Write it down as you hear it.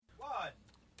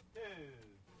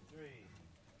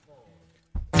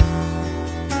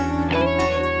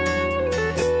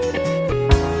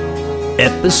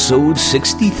Episode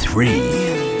 63.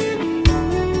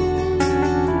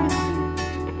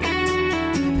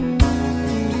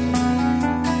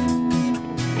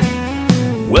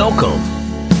 Welcome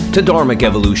to Dharmic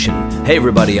Evolution. Hey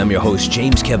everybody, I'm your host,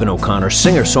 James Kevin O'Connor,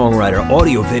 singer-songwriter,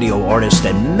 audio-video artist,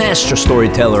 and master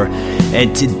storyteller.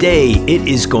 And today, it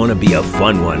is going to be a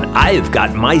fun one. I've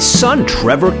got my son,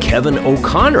 Trevor Kevin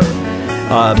O'Connor.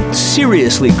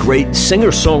 Seriously great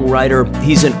singer-songwriter.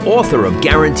 He's an author of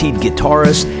Guaranteed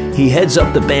Guitarist. He heads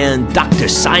up the band Dr.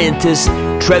 Scientist.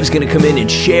 Trev's going to come in and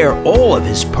share all of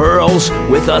his pearls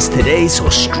with us today, so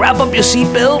strap up your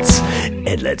seatbelts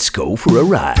and let's go for a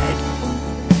ride.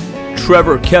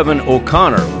 Trevor Kevin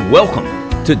O'Connor, welcome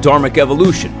to Dharmic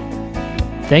Evolution.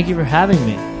 Thank you for having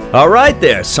me. All right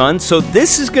there, son. So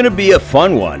this is going to be a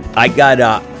fun one. I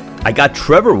got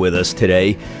Trevor with us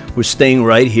today. We're staying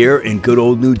right here in good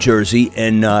old New Jersey,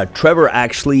 and Trevor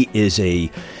actually is he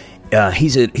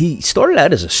started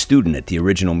out as a student at the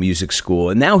original music school,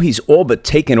 and now he's all but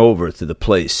taken over to the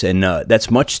place, and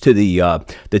that's much to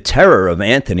the terror of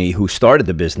Anthony, who started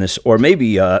the business, or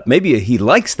maybe he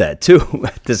likes that too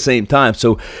at the same time.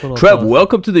 So, Trev,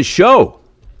 welcome to the show.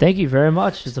 Thank you very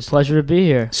much. It's a pleasure to be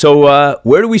here. So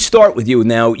where do we start with you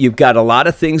now? You've got a lot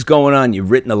of things going on. You've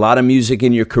written a lot of music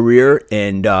in your career,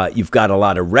 and you've got a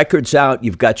lot of records out.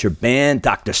 You've got your band,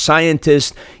 Dr.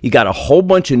 Scientist. You got a whole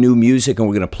bunch of new music, and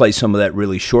we're going to play some of that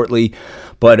really shortly.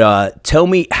 But tell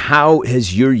me, how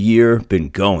has your year been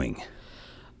going?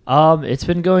 It's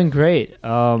been going great. It's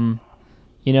kind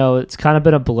of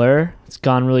been a blur. It's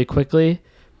gone really quickly,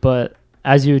 but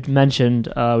as you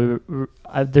mentioned,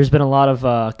 there's been a lot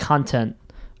of content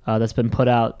that's been put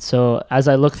out. So as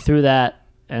I look through that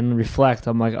and reflect,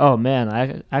 I'm like, oh man,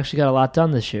 I actually got a lot done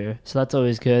this year. So that's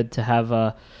always good to have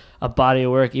a body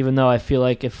of work, even though I feel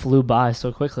like it flew by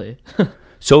so quickly.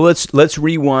 So let's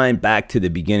rewind back to the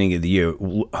beginning of the year.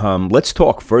 Let's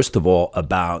talk first of all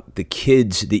about the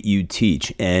kids that you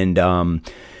teach. And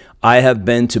I have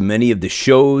been to many of the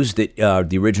shows that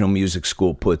the original music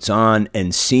school puts on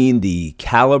and seen the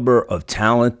caliber of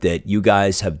talent that you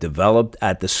guys have developed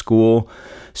at the school.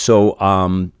 So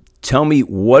tell me,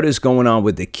 what is going on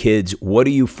with the kids? What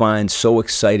do you find so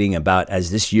exciting about,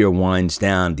 as this year winds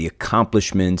down, the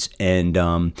accomplishments and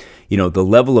the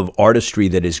level of artistry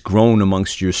that has grown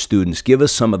amongst your students? Give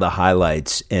us some of the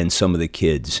highlights and some of the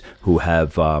kids who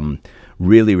have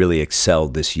really, really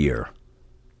excelled this year.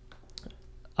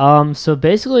 So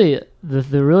basically,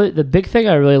 the big thing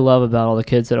I really love about all the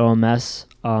kids at OMS,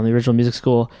 the original music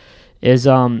school, is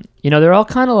they're all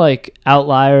kind of like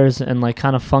outliers and like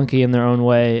kind of funky in their own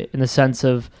way, in the sense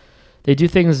of they do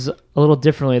things a little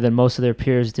differently than most of their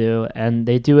peers do, and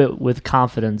they do it with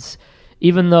confidence,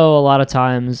 even though a lot of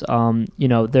times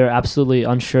they're absolutely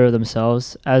unsure of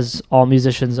themselves, as all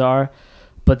musicians are.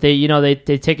 But they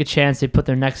take a chance, they put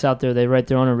their necks out there, they write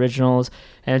their own originals,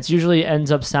 and it usually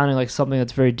ends up sounding like something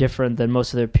that's very different than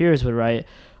most of their peers would write,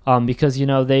 because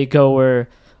they go where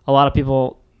a lot of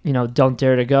people don't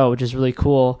dare to go, which is really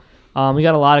cool. We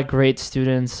got a lot of great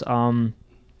students. One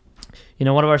of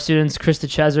our students, Chris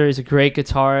DeCesare, is a great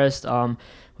guitarist. When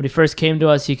he first came to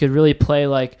us, he could really play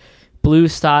like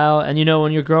blues style, and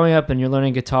when you're growing up and you're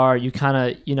learning guitar, you kind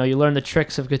of you learn the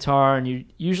tricks of guitar, and you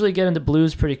usually get into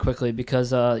blues pretty quickly because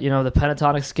the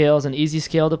pentatonic scale is an easy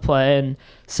scale to play and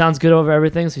sounds good over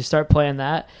everything, so you start playing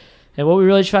that. And what we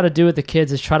really try to do with the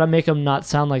kids is try to make them not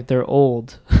sound like they're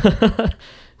old.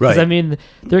 Right. I mean,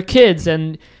 they're kids,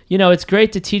 and it's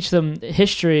great to teach them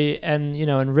history and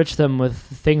enrich them with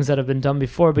things that have been done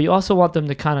before, but you also want them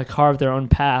to kind of carve their own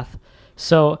path.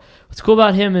 So what's cool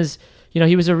about him is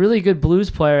he was a really good blues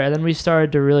player, and then we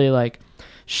started to really like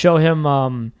show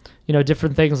him,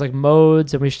 different things like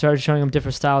modes, and we started showing him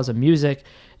different styles of music,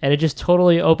 and it just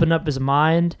totally opened up his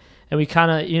mind, and we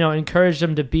kind of, encouraged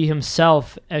him to be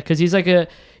himself, because he's a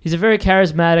very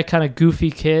charismatic, kind of goofy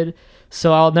kid.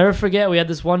 So I'll never forget, we had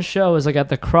this one show, it was like at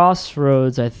the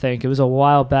Crossroads, I think. It was a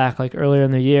while back, like earlier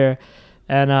in the year,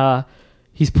 and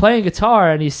he's playing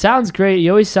guitar, and he sounds great. He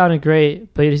always sounded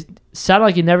great, but he sounded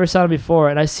like he never sounded before.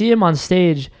 And I see him on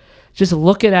stage just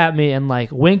looking at me and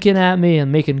like winking at me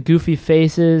and making goofy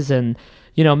faces and,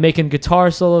 making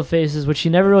guitar solo faces, which he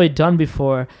never really done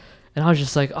before. And I was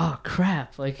just like, oh,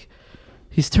 crap. Like,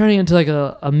 he's turning into like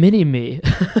a mini me.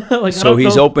 So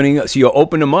you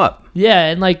open him up. Yeah,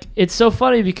 and like, it's so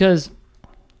funny because,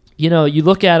 you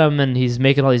look at him and he's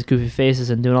making all these goofy faces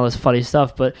and doing all this funny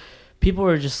stuff, but people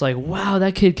were just like, wow,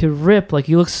 that kid could rip. Like,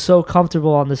 he looks so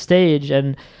comfortable on the stage.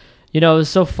 And, it was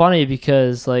so funny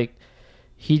because, like,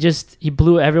 he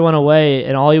blew everyone away,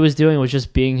 and all he was doing was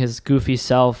just being his goofy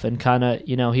self, and kind of,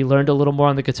 you know, he learned a little more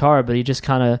on the guitar, but he just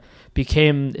kind of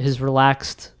became his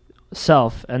relaxed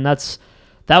self. And that's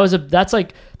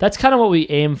kind of what we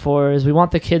aim for, is we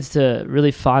want the kids to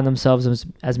really find themselves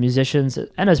as musicians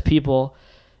and as people,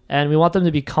 and we want them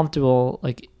to be comfortable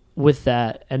like with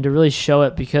that and to really show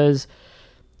it, because,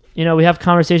 you know, we have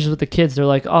conversations with the kids. They're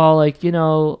like, oh, like, you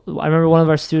know, I remember one of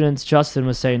our students, Justin,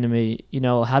 was saying to me, you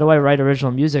know, how do I write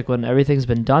original music when everything's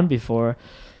been done before?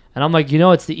 And I'm like, you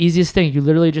know, it's the easiest thing. You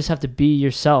literally just have to be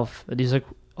yourself. And he's like,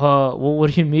 well,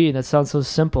 what do you mean? That sounds so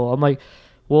simple. I'm like,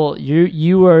 well,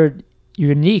 you're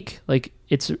unique. Like,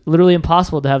 it's literally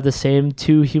impossible to have the same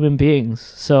two human beings.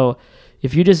 So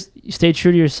if you just stay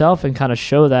true to yourself and kind of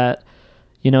show that,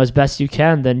 you know, as best you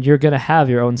can, then you're going to have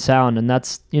your own sound. And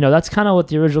that's, you know, that's kind of what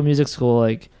the original music school,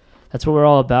 like, that's what we're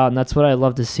all about. And that's what I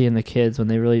love to see in the kids when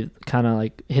they really kind of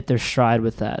like hit their stride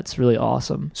with that. It's really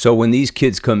awesome. So when these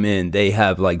kids come in, they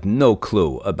have like no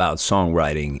clue about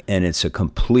songwriting, and it's a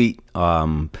complete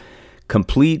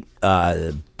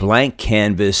blank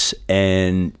canvas,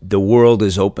 and the world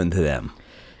is open to them.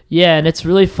 Yeah. And it's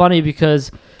really funny because,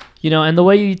 you know, and the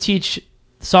way you teach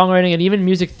songwriting and even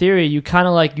music theory, you kind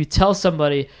of like, you tell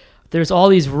somebody there's all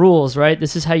these rules, right?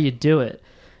 This is how you do it.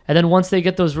 And then once they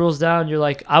get those rules down, you're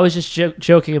like, I was just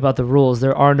joking about the rules.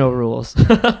 There are no rules. You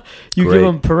Great. give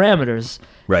them parameters.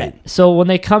 Right. So when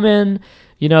they come in,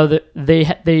 you know,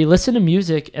 they listen to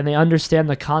music and they understand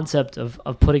the concept of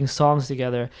putting songs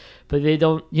together, but they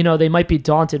don't, you know, they might be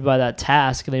daunted by that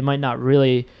task and they might not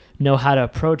really know how to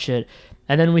approach it.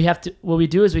 And then what we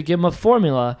do is we give them a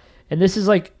formula. And this is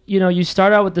like, you know, you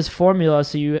start out with this formula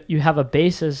so you have a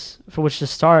basis for which to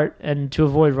start and to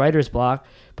avoid writer's block.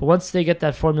 But once they get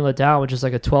that formula down, which is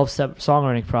like a 12-step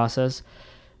songwriting process,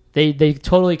 they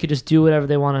totally could just do whatever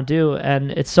they want to do.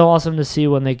 And it's so awesome to see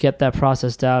when they get that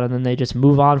process down and then they just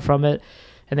move on from it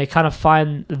and they kind of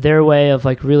find their way of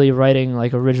like really writing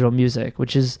like original music,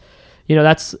 which is, you know,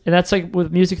 that's like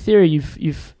with music theory,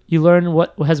 you learn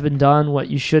what has been done, what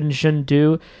you should and shouldn't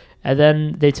do. And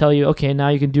then they tell you, okay, now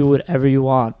you can do whatever you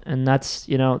want. And that's,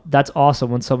 you know, that's awesome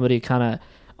when somebody kind of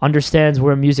understands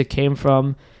where music came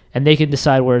from and they can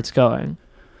decide where it's going.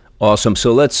 Awesome.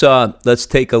 So let's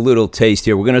take a little taste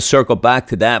here. We're going to circle back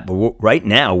to that, but right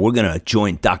now we're going to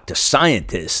join Dr.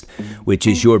 Scientist, which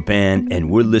is your band, and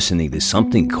we're listening to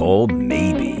something called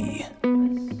Maybe.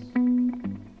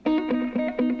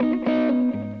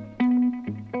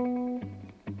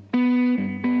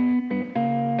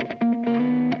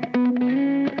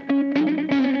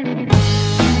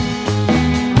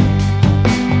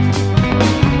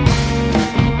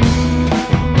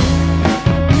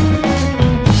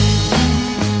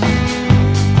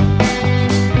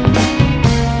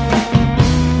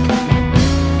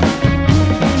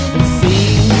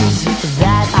 Things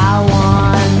that I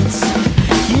want,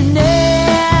 you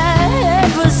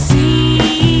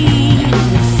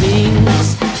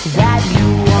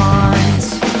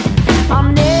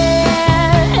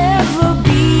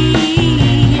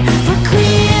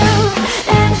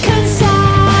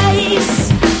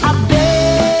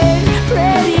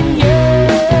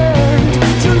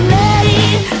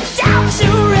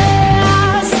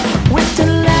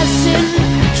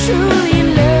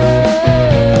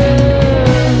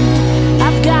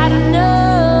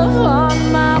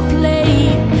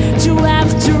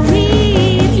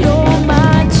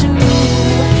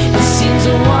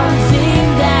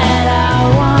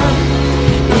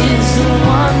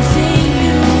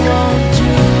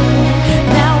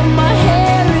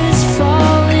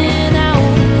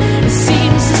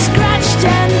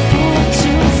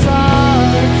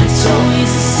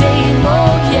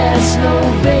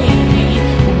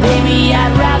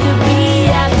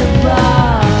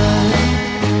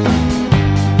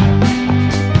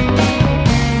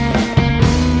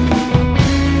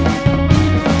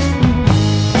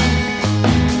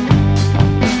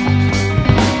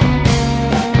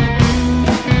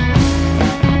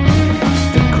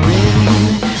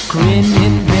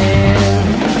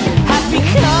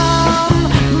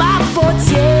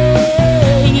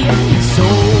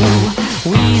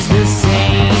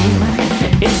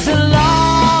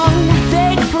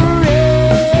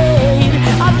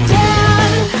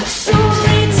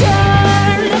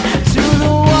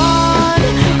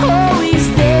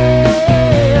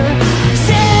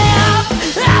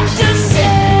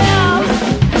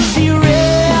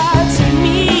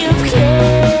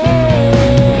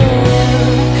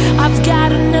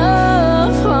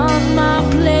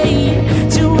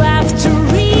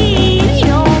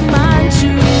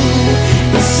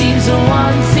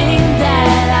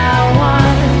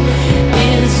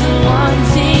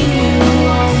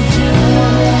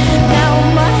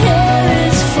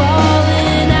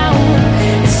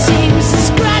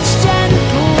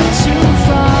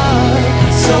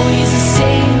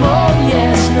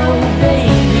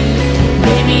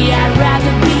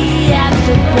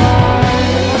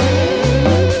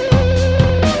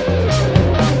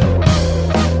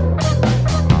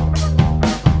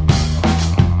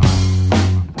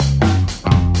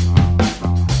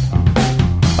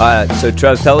So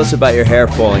Trev, tell us about your hair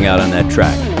falling out on that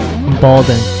track.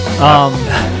 Balding.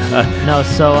 No,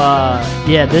 so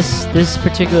yeah, this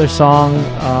particular song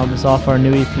is off our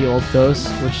new EP, Old Ghost,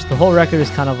 which the whole record is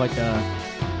kind of like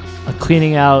a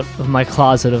cleaning out of my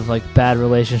closet of like bad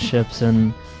relationships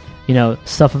and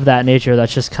stuff of that nature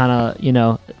that's just kind of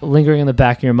lingering in the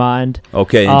back of your mind.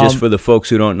 Okay, and just for the folks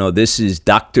who don't know, this is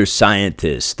Dr.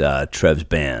 Scientist, Trev's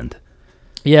band.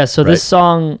 Yeah, so This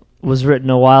song was written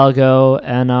a while ago,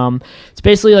 and it's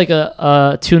basically like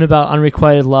a tune about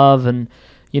unrequited love and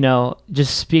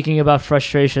just speaking about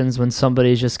frustrations when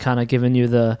somebody's just kind of giving you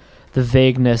the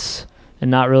vagueness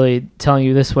and not really telling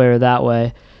you this way or that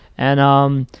way.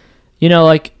 And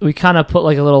like we kind of put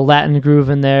like a little Latin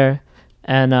groove in there,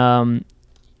 and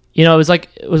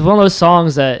it was one of those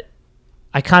songs that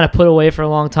I kind of put away for a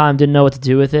long time, didn't know what to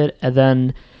do with it, and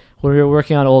then when we were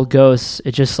working on Old Ghosts,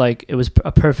 it just it was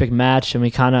a perfect match, and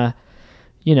we kind of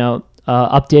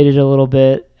updated it a little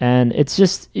bit, and it's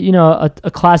just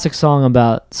a classic song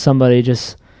about somebody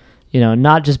just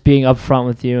not just being upfront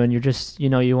with you, and you're just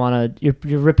you're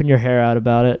ripping your hair out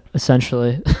about it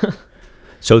essentially.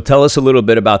 So tell us a little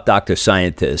bit about Dr.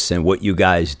 Scientist and what you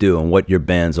guys do and what your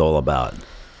band's all about.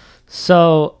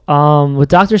 So with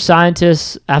Dr.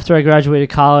 Scientist, after I graduated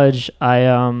college,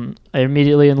 I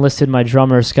immediately enlisted my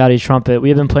drummer, Scotty Trumpet. We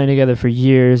have been playing together for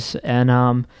years, and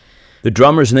the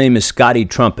drummer's name is Scotty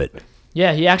Trumpet.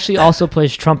 Yeah, he actually also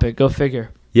plays trumpet. Go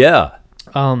figure. Yeah.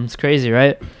 It's crazy,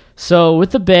 right? So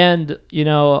with the band,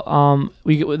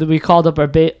 we called up a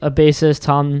bassist,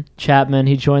 Tom Chapman.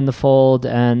 He joined the fold,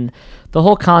 and the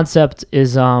whole concept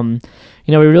is, we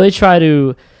really try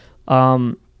to,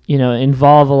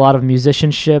 involve a lot of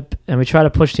musicianship, and we try to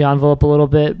push the envelope a little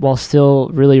bit while still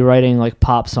really writing like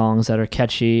pop songs that are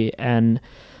catchy. And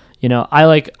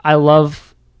I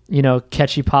love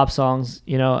catchy pop songs.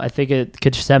 I think it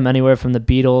could stem anywhere from the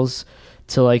Beatles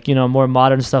to more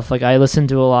modern stuff. Like I listened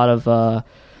to a lot of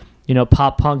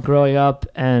pop punk growing up,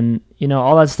 and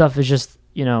all that stuff is just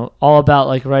all about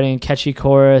like writing a catchy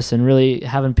chorus and really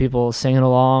having people singing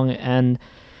along. And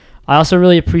I also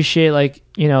really appreciate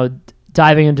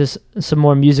diving into some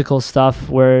more musical stuff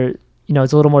where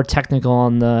it's a little more technical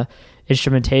on the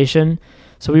instrumentation.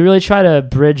 So we really try to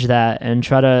bridge that and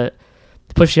try to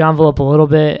push the envelope a little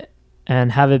bit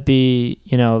and have it be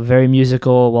very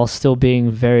musical while still being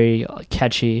very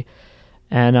catchy.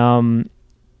 And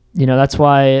that's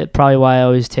probably why I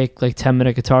always take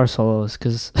 10-minute guitar solos,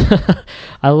 because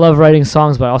I love writing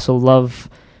songs, but I also love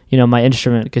my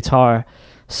instrument, guitar.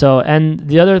 So, and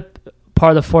the other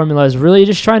part of the formula is really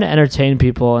just trying to entertain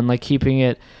people and keeping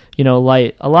it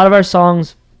light. A lot of our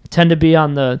songs tend to be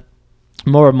on the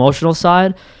more emotional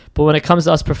side, but when it comes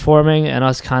to us performing and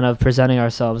us kind of presenting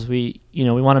ourselves, we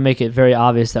want to make it very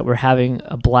obvious that we're having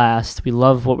a blast. We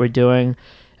love what we're doing,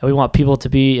 and we want people to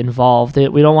be involved.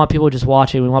 We don't want people just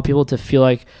watching. We want people to feel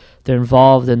like they're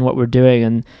involved in what we're doing,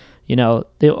 and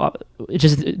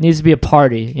it needs to be a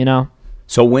party.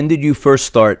 So when did you first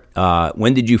start?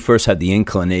 When did you first have the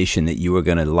inclination that you were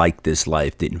going to like this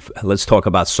life? Let's talk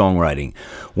about songwriting.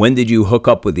 When did you hook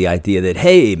up with the idea that,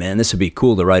 hey, man, this would be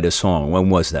cool to write a song? When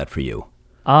was that for you?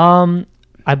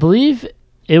 I believe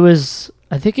it was.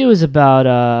 I think it was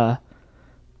about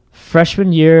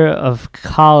freshman year of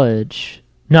college.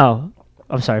 No,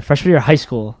 I'm sorry, freshman year of high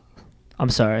school. I'm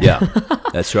sorry. Yeah,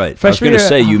 that's right. I was going to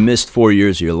say you missed 4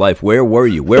 years of your life. Where were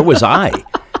you? Where was I?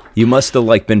 You must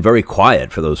have been very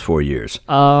quiet for those 4 years.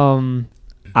 It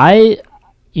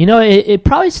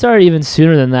probably started even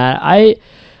sooner than that. I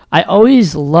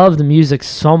always loved music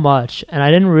so much, and I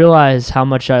didn't realize how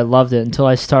much I loved it until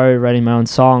I started writing my own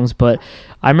songs. But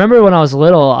I remember when I was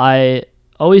little, I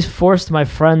always forced my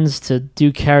friends to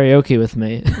do karaoke with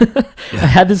me. I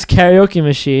had this karaoke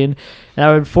machine, and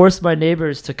I would force my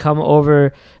neighbors to come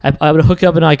over. I would hook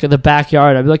up in the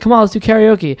backyard. I'd be like, come on, let's do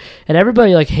karaoke. And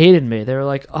everybody hated me. They were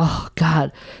like, oh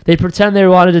God. They'd pretend they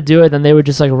wanted to do it, then they would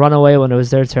just run away when it was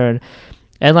their turn.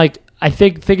 And I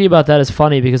think thinking about that is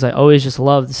funny because I always just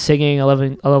loved singing. I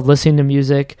love listening to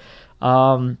music. We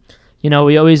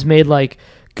always made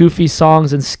goofy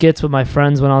songs and skits with my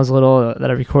friends when I was little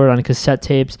that I recorded on cassette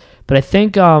tapes. But I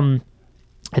think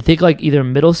either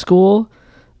middle school,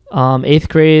 8th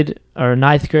grade or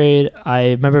 9th grade,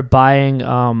 I remember buying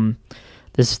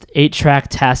this 8-track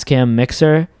Tascam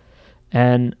mixer,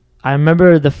 and I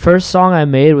remember the first song I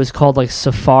made was called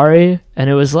Safari, and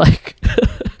it was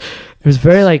it was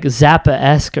very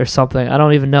Zappa-esque or something. I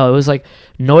don't even know. It was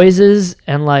noises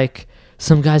and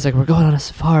some guys we're going on a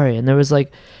safari, and there was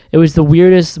it was the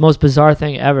weirdest, most bizarre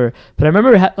thing ever. But I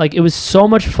remember it was so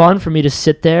much fun for me to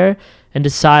sit there and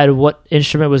decide what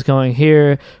instrument was going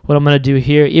here, what I'm going to do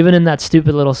here. Even in that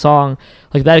stupid little song,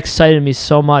 like that excited me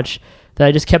so much that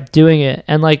I just kept doing it.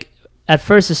 And like at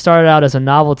first it started out as a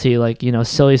novelty, like, you know,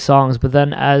 silly songs. But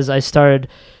then as I started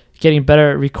getting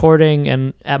better at recording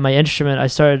and at my instrument, I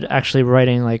started actually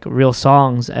writing like real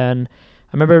songs. And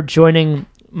I remember joining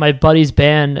my buddy's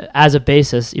band as a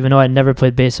bassist, even though I never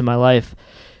played bass in my life,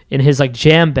 in his like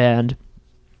jam band.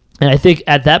 And I think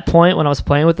at that point when I was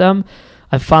playing with them,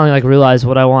 I finally like realized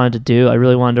what I wanted to do. I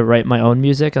really wanted to write my own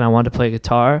music and I wanted to play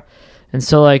guitar. And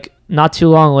so like not too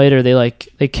long later,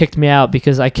 they kicked me out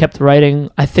because I kept writing.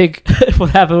 I think what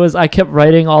happened was I kept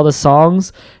writing all the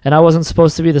songs and I wasn't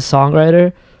supposed to be the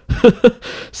songwriter.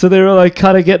 So they were like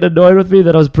kind of getting annoyed with me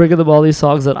that I was bringing them all these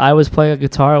songs that I was playing a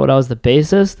guitar when I was the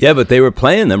bassist. Yeah, but they were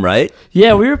playing them, right?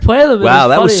 Yeah, we were playing them. Wow,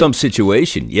 that was some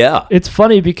situation. Yeah. It's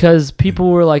funny because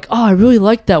people were like, oh, I really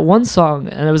liked that one song.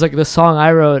 And it was like the song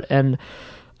I wrote. And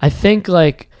I think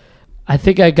I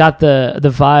got the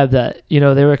vibe that, you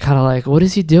know, they were kind of like, what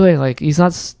is he doing? Like, he's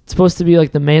not supposed to be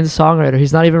like the main songwriter.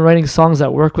 He's not even writing songs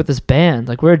that work with this band.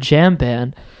 Like, we're a jam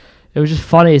band. It was just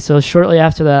funny. So shortly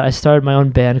after that, I started my own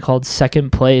band called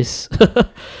Second Place.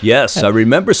 Yes, I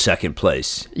remember Second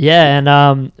Place. Yeah,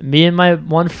 and me and my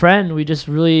one friend, we just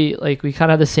really, like, we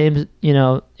kind of had the same, you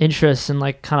know, interests in,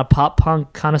 like, kind of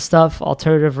pop-punk kind of stuff,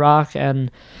 alternative rock, and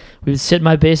we would sit in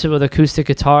my basement with acoustic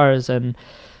guitars, and,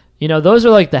 you know, those are,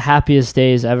 like, the happiest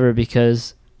days ever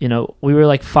because, you know, we were,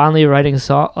 like, finally writing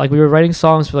we were writing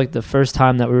songs for, like, the first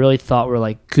time that we really thought were,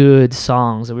 like, good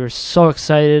songs, and we were so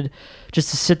excited just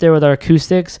to sit there with our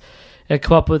acoustics and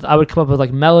I would come up with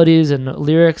like melodies and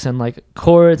lyrics and like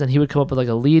chords, and he would come up with like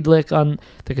a lead lick on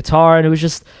the guitar. And it was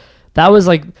just, that was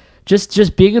like,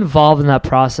 just being involved in that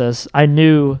process. I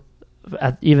knew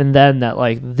even then that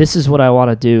like, this is what I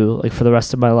want to do like for the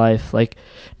rest of my life. Like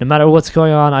no matter what's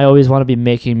going on, I always want to be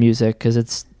making music because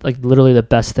it's like literally the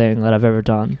best thing that I've ever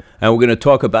done. And we're going to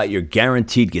talk about your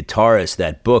Guaranteed Guitarist,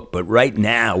 that book. But right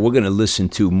now, we're going to listen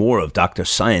to more of Dr.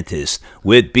 Scientist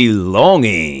with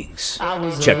Belongings.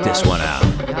 Check this one out.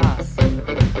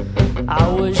 I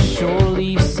was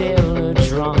surely sailor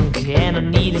drunk and I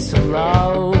needed some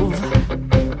love.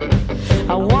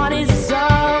 I wanted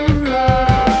some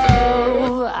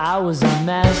love. I was a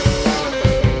mess.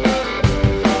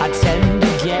 I tend to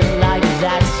get like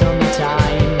that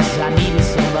sometimes. I needed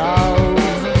some love.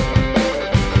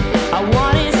 I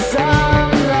wanted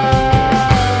some love.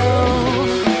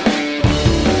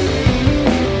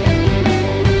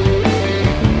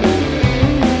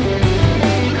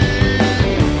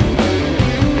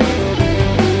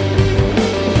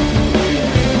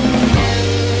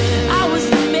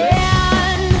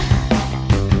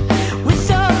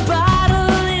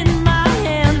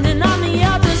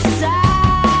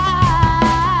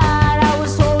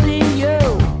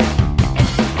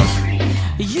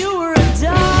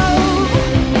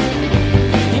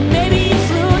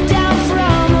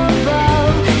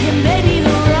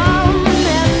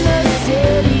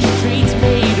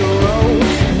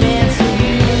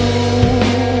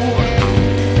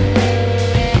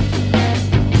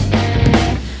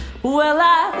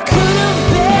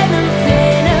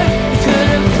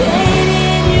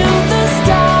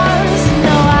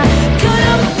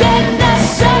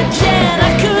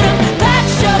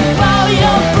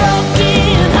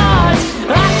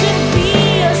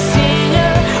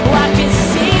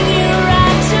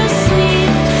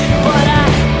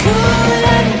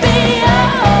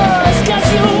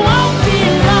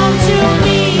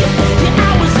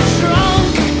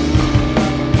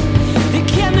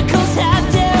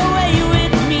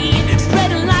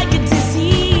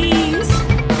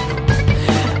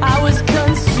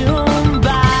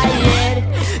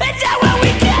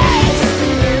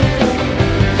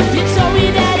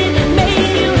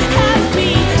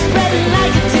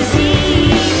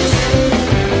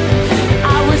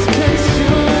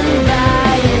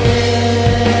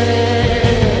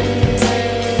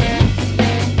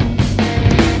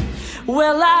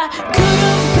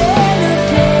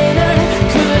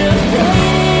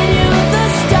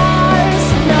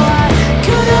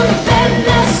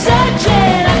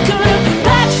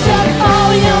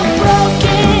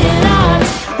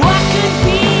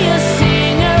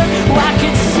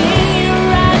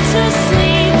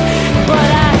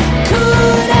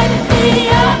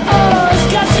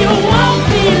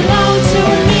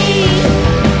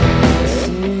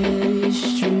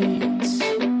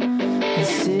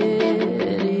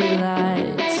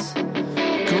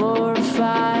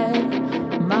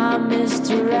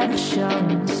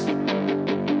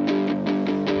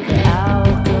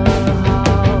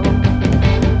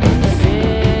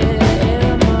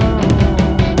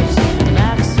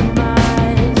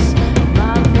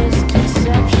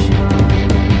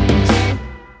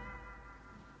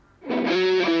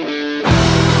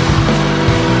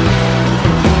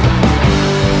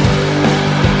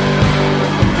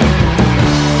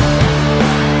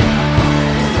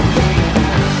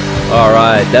 All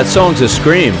right, that song's a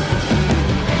scream.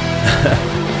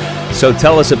 So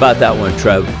tell us about that one,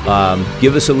 Trev.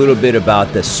 Give us a little bit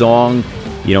about the song,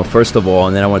 first of all,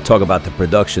 and then I want to talk about the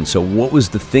production. So what was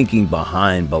the thinking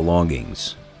behind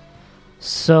Belongings?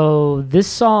 So this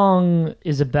song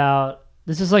is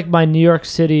like my New York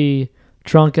City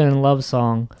drunken in love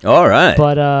song. All right.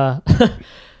 But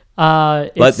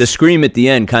the scream at the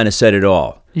end kind of said it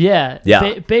all. Yeah.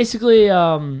 Yeah. Basically,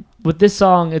 with this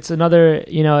song, it's another,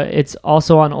 it's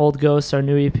also on Old Ghost, our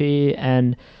new EP,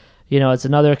 and, it's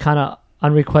another kind of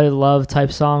unrequited love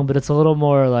type song, but it's a little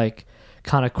more like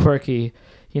kind of quirky.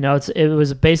 It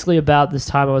was basically about this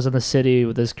time I was in the city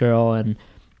with this girl, and,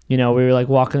 we were like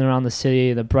walking around the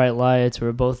city, the bright lights, we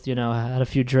were both, had a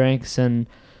few drinks, and,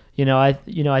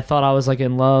 I thought I was like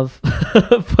in love,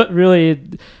 but really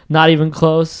not even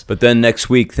close. But then next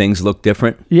week things look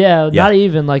different. Yeah, not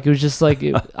even like it was just like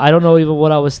I don't know even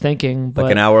what I was thinking. But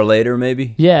like an hour later,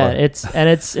 maybe. Yeah, it's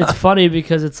funny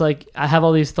because it's like I have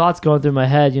all these thoughts going through my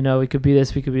head. We could be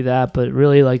this, we could be that, but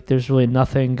really like there's really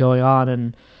nothing going on,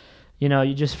 and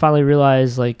you just finally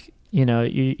realize like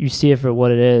you see it for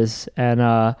what it is, and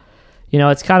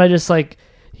it's kind of just like.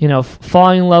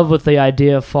 Falling in love with the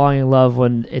idea of falling in love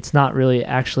when it's not really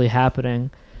actually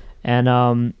happening. And,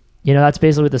 that's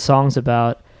basically what the song's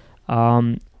about.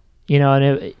 And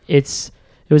it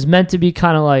was meant to be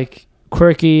kind of like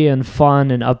quirky and fun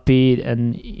and upbeat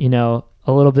and,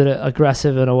 a little bit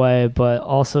aggressive in a way, but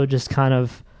also just kind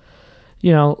of,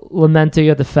 lamenting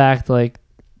at the fact, like,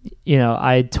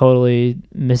 I totally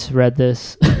misread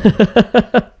this.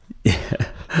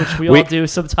 Which we all do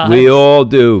sometimes. We all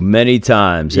do many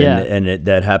times, Yeah. and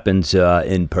that happens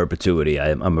in perpetuity,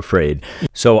 I'm afraid.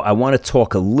 So I want to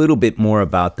talk a little bit more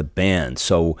about the band.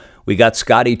 So we got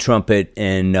Scotty Trumpet,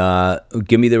 and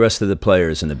give me the rest of the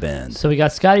players in the band. So we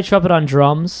got Scotty Trumpet on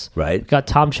drums. Right. We got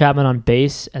Tom Chapman on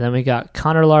bass, and then we got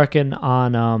Connor Larkin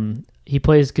on, he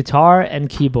plays guitar and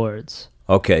keyboards.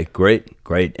 Okay, great.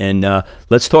 And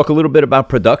let's talk a little bit about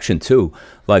production, too.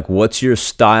 Like, what's your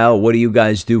style? What do you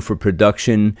guys do for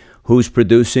production? Who's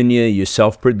producing you? You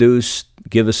self-produce?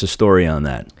 Give us a story on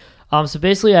that. So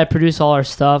basically, I produce all our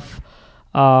stuff.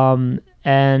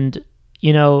 And,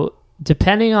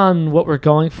 depending on what we're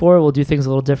going for, we'll do things a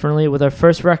little differently. With our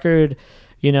first record,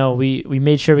 we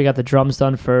made sure we got the drums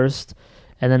done first,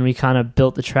 and then we kind of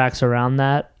built the tracks around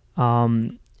that.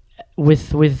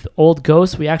 With Old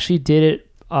Ghost, we actually did it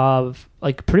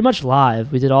like pretty much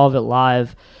live. We did all of it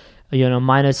live,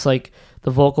 minus like the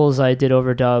vocals I did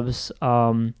overdubs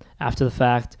after the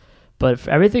fact. But for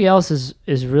everything else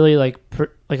is really like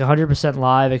 100%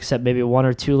 live, except maybe one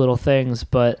or two little things.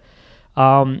 But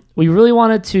we really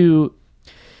wanted it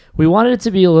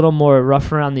to be a little more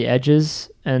rough around the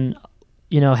edges, and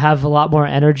have a lot more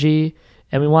energy,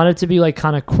 and we wanted it to be like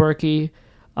kind of quirky.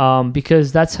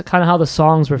 Because that's kind of how the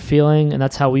songs were feeling, and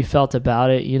that's how we felt about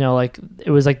it. Like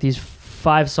it was like these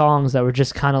 5 songs that were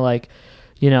just kind of like,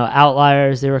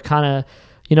 outliers. They were kind of,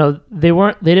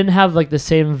 they didn't have like the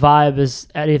same vibe as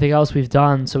anything else we've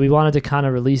done. So we wanted to kind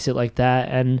of release it like that,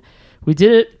 and we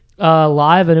did it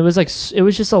live, and it was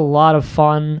just a lot of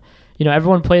fun.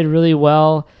 Everyone played really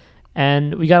well,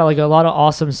 and we got like a lot of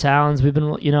awesome sounds. We've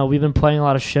been playing a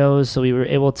lot of shows, so we were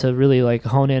able to really like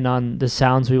hone in on the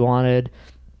sounds we wanted.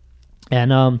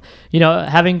 And,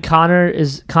 having Connor,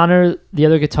 the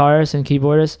other guitarist and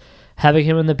keyboardist, having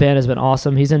him in the band has been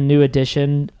awesome. He's a new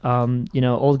addition.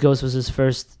 Old Ghost was his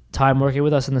first time working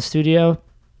with us in the studio.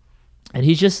 And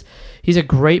he's a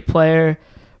great player,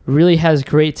 really has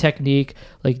great technique,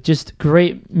 like just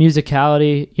great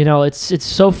musicality. It's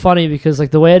so funny because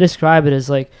like the way I describe it is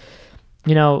like,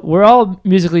 we're all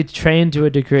musically trained to a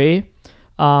degree.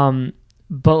 But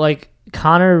like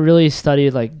Connor really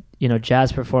studied like,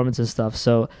 jazz performance and stuff.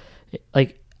 So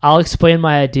like I'll explain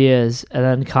my ideas, and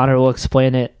then Connor will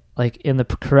explain it like in the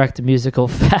correct musical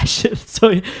fashion.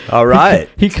 So all right.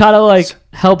 He kind of like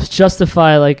helps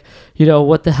justify like,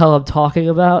 what the hell I'm talking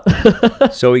about.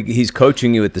 So he's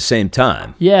coaching you at the same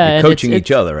time. Yeah. You're coaching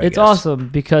each other, I guess. It's awesome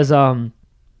because, and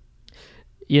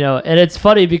it's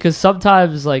funny because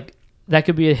sometimes like that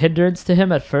could be a hindrance to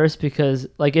him at first, because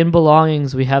like in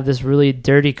Belongings, we have this really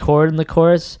dirty chord in the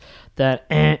chorus, that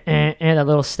that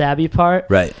little stabby part.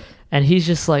 Right. And he's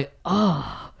just like,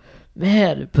 oh,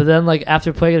 man. But then like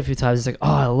after playing it a few times, he's like,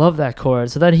 oh, I love that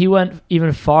chord. So then he went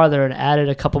even farther and added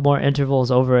a couple more intervals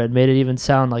over it, and made it even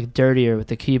sound like dirtier with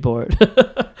the keyboard.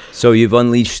 So you've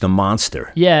unleashed a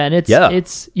monster. Yeah, and it's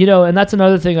and that's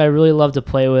another thing I really love to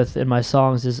play with in my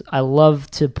songs is I love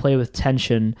to play with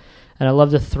tension, and I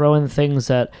love to throw in things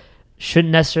that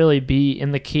shouldn't necessarily be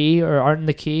in the key or aren't in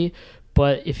the key,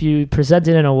 but if you present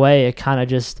it in a way, it kind of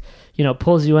just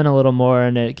pulls you in a little more,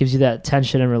 and it gives you that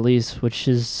tension and release, which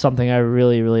is something I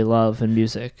really, really love in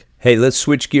music. Hey, let's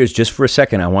switch gears just for a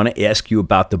second. I want to ask you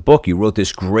about the book. You wrote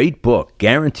this great book,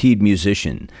 Guaranteed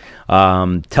Musician.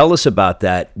 Tell us about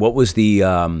that. What was the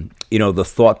the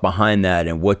thought behind that,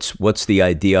 and what's the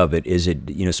idea of it? Is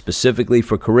it specifically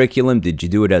for curriculum? Did you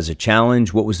do it as a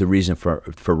challenge? What was the reason for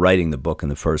writing the book in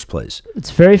the first place? It's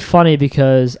very funny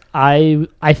because I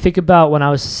think about when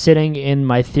I was sitting in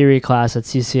my theory class at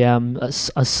CCM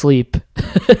asleep.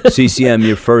 CCM,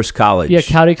 your first college? Yeah,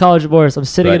 County College of Morris. I'm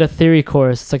sitting Right. at a theory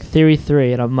course. It's like Theory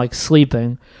 3, and I'm like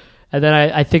sleeping. And then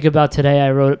I think about today.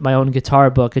 I wrote my own guitar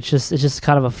book. It's just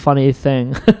kind of a funny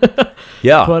thing.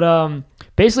 Yeah. But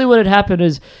basically what had happened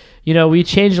is, we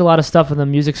changed a lot of stuff in the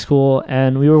music school,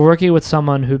 and we were working with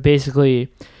someone who basically,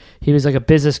 he was like a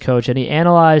business coach, and he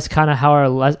analyzed kind of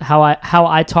how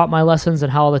I taught my lessons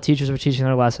and how all the teachers were teaching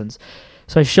their lessons.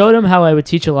 So I showed him how I would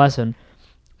teach a lesson,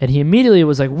 and he immediately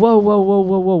was like,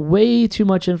 whoa, way too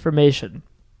much information.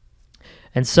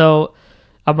 And so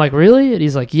I'm like, really? And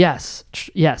he's like, yes.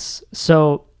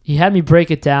 So he had me break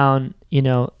it down,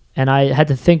 and I had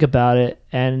to think about it,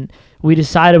 and we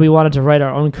decided we wanted to write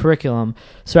our own curriculum.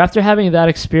 So after having that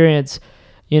experience,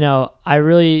 I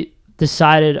really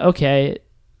decided, okay,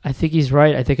 I think he's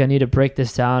right. I think I need to break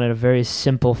this down in a very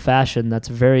simple fashion that's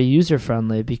very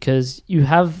user-friendly, because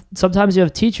sometimes you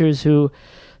have teachers who,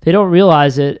 they don't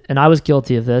realize it, and I was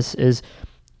guilty of this, is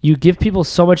you give people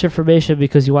so much information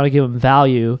because you want to give them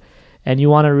value, and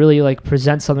you want to really like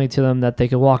present something to them that they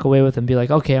can walk away with and be like,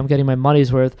 okay, I'm getting my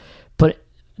money's worth. But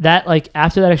that, like,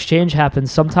 after that exchange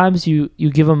happens, sometimes you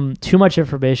give them too much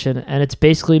information, and it's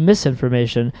basically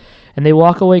misinformation, and they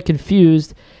walk away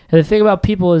confused. And the thing about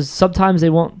people is sometimes they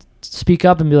won't speak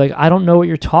up and be like, I don't know what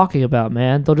you're talking about,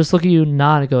 man. They'll just look at you and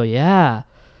nod and go, yeah,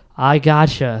 I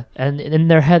gotcha. And in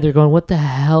their head, they're going, what the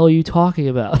hell are you talking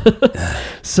about?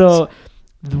 So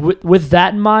with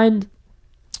that in mind,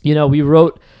 we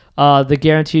wrote the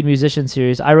Guaranteed Musician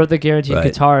series. I wrote the Guaranteed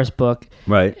Right. Guitarist book.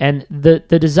 Right. And the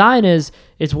design is,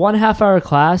 it's 1.5 hour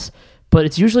class, but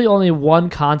it's usually only one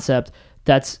concept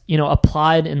that's,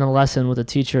 applied in the lesson with a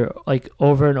teacher, like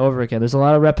over and over again. There's a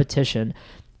lot of repetition.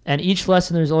 And each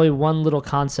lesson, there's only one little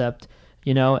concept,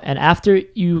 and after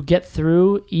you get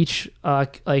through each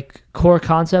core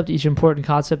concept, each important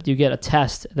concept, you get a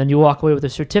test. And then you walk away with a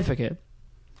certificate.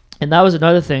 And that was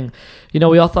another thing. We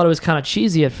all thought it was kind of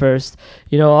cheesy at first.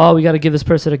 We got to give this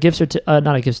person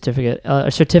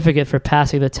a certificate for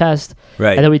passing the test.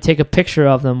 Right. And then we take a picture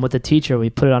of them with the teacher. We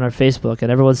put it on our Facebook,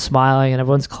 and everyone's smiling and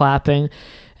everyone's clapping.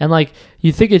 And like,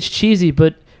 you think it's cheesy,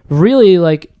 but really,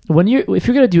 like, if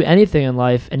you're going to do anything in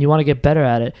life and you want to get better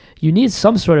at it, you need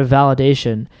some sort of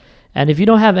validation. And if you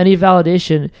don't have any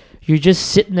validation, you're just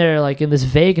sitting there like in this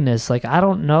vagueness. Like, I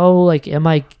don't know, like, am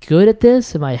I good at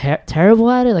this? Am I terrible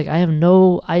at it? Like, I have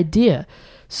no idea.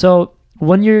 So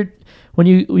when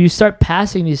you start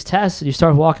passing these tests and you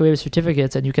start walking away with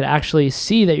certificates, and you can actually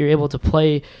see that you're able to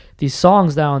play these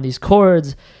songs now and these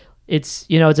chords, it's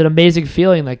an amazing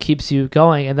feeling that keeps you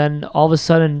going. And then all of a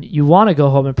sudden you want to go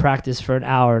home and practice for an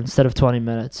hour instead of 20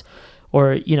 minutes.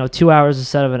 Or 2 hours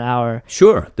instead of an hour.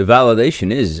 Sure, the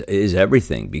validation is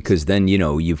everything, because then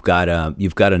you've got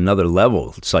another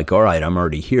level. It's like, all right, I'm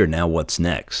already here. Now what's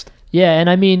next? Yeah, and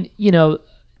I mean,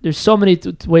 there's so many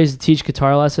ways to teach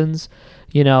guitar lessons.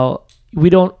 We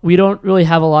don't really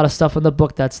have a lot of stuff in the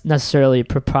book that's necessarily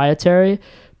proprietary,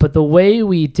 but the way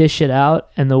we dish it out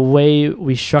and the way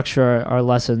we structure our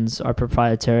lessons are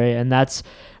proprietary, and that's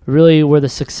really where the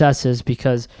success is,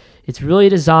 because it's really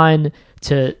designed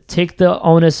to take the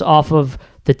onus off of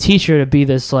the teacher to be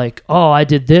this like, oh, I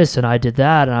did this and I did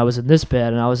that and I was in this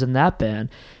band and I was in that band.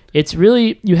 It's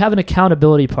really, you have an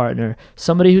accountability partner,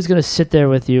 somebody who's going to sit there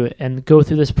with you and go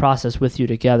through this process with you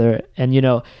together. And,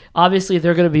 obviously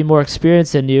they're going to be more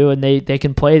experienced than you, and they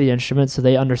can play the instrument, so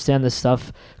they understand this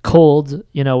stuff cold,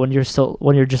 when you're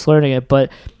just learning it.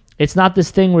 But it's not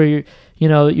this thing where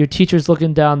your teacher's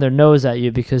looking down their nose at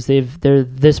you because they're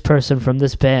this person from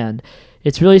this band.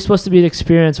 It's really supposed to be an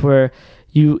experience where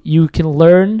you can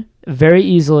learn very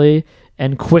easily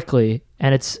and quickly,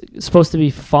 and it's supposed to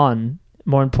be fun,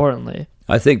 more importantly.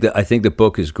 I think the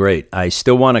book is great. I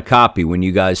still want a copy when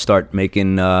you guys start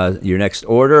making your next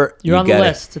order. You're on the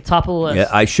list, the top of the list. Yeah,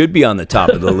 I should be on the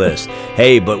top of the list.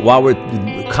 Hey, but while we're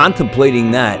contemplating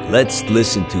that, let's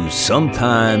listen to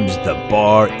Sometimes the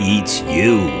Bar Eats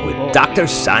You with Dr.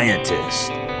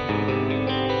 Scientist.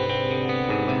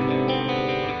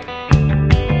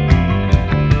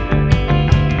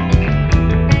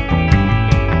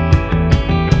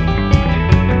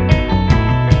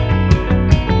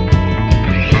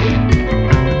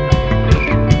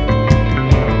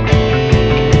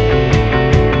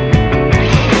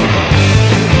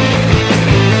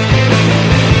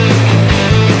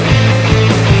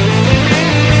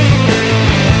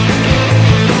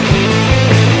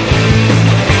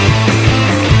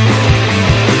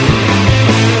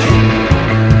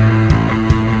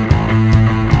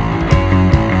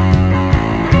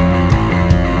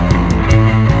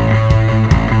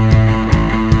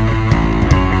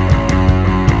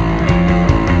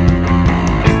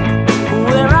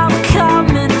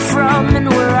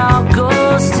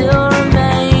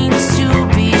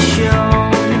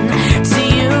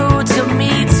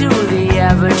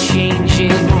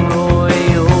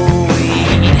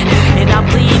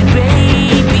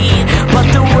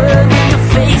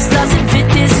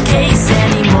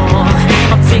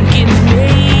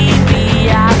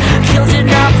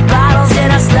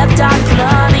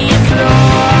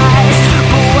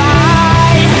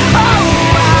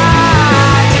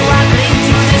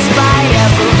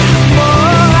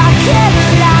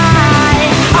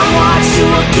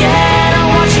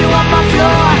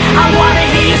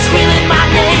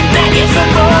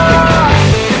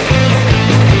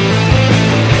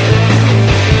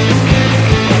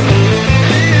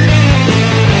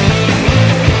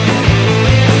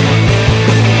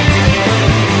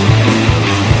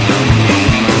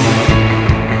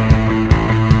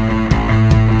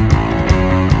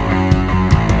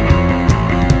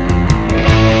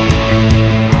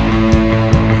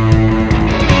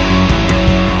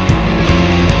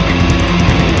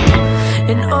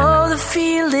 And all the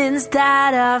feelings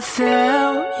that I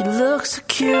felt, you look so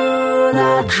cute,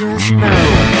 I just know.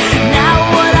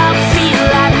 Now what I feel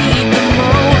I need the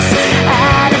most,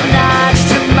 add a notch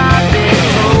to my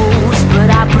bedpost. But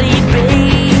I bleed,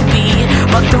 baby,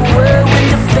 but the word with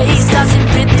the face doesn't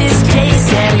fit this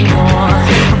case anymore.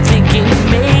 I'm thinking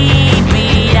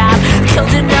maybe I've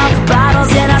killed enough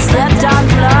bottles and I slept on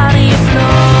bloody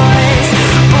floors.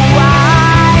 But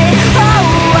why, oh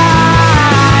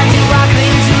why do I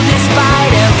cling to this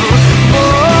fight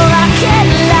evermore? I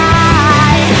can't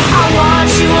lie, I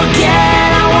want you again,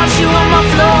 I want you on my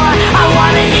floor. I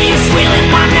wanna hear you squealing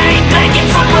my name, begging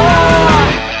for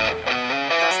more.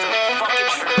 That's the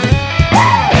fucking truth.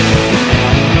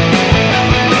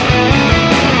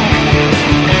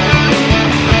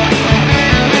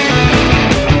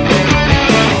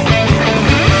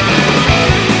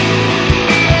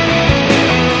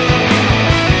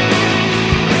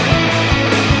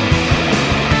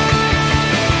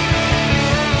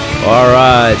 All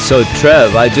right, so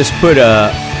Trev, I just put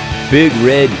a big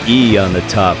red E on the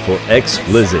top for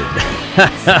explicit.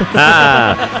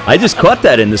 I just caught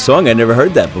that in the song. I never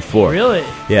heard that before. Really?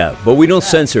 Yeah, but we don't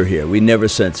censor here. We never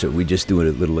censor. We just do it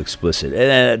a little explicit.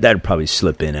 And that'd probably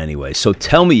slip in anyway. So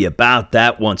tell me about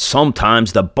that one.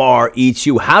 Sometimes the bar eats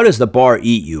you. How does the bar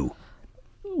eat you?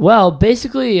 Well,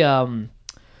 basically,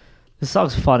 this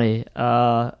song's funny.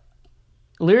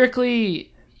 Lyrically,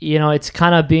 you know, it's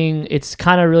kind of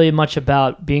really much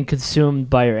about being consumed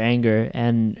by your anger,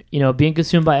 and, you know, being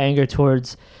consumed by anger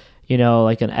towards, you know,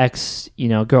 like an ex, you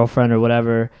know, girlfriend or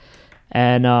whatever.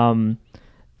 And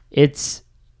it's,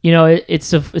 you know,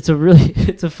 it's a really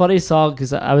it's a funny song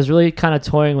because I was really kind of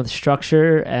toying with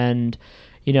structure and,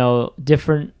 you know,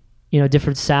 different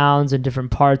sounds and different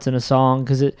parts in a song,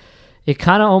 because it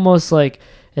kind of almost like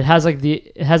it has like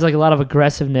a lot of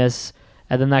aggressiveness,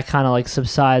 and then that kind of like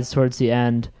subsides towards the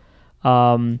end.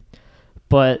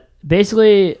 But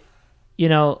basically, you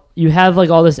know, you have like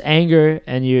all this anger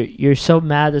and you're so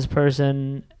mad at this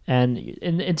person. And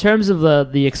in terms of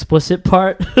the explicit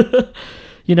part,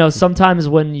 you know, sometimes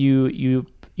when you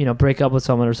know, break up with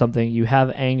someone or something, you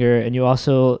have anger, and you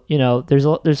also, you know, there's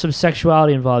some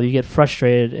sexuality involved. You get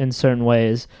frustrated in certain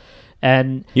ways.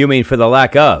 And you mean for the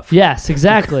lack of? Yes,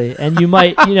 exactly. And you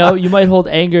might, you know, you might hold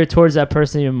anger towards that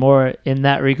person even more in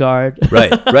that regard.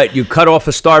 Right. You cut off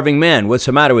a starving man. What's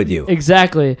the matter with you?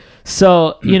 Exactly.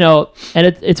 So, you know, and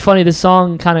it's funny, this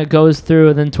song kind of goes through,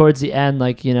 and then towards the end,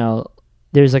 like, you know,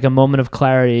 there's like a moment of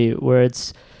clarity where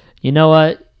it's, you know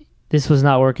what, this was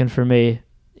not working for me,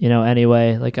 you know,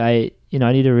 anyway. Like, I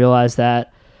need to realize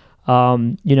that,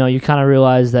 you know, you kind of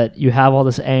realize that you have all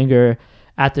this anger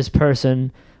at this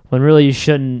person, when really you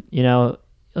shouldn't, you know,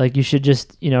 like you should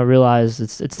just, you know, realize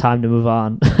it's time to move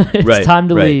on. It's time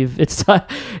to leave. It's time.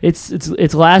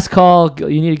 It's last call.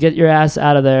 You need to get your ass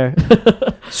out of there.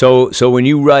 So when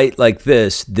you write like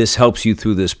this helps you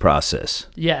through this process.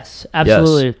 Yes,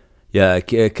 absolutely. Yes.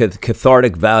 Yeah,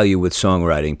 cathartic value with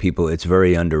songwriting, people. It's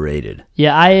very underrated.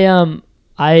 Yeah,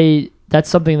 I that's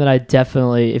something that I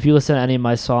definitely, if you listen to any of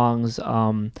my songs,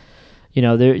 you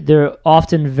know, they're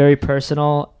often very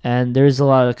personal, and there's a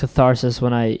lot of catharsis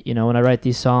when I write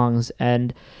these songs.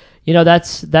 And, you know,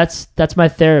 that's my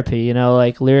therapy, you know,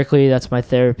 like lyrically, that's my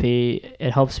therapy.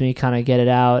 It helps me kind of get it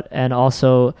out. And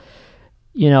also,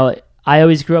 you know, I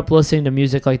always grew up listening to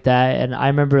music like that. And I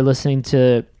remember listening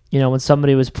to, you know, when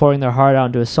somebody was pouring their heart out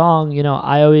into a song, you know,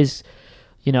 I always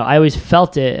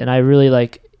felt it, and I really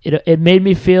like it. It made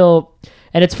me feel.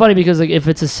 And it's funny because, like, if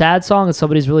it's a sad song and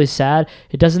somebody's really sad,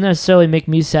 it doesn't necessarily make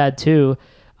me sad too.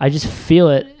 I just feel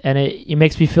it, and it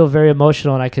makes me feel very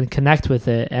emotional, and I can connect with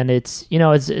it. And it's, you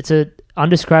know, it's a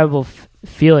undescribable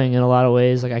feeling in a lot of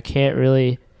ways. Like, I can't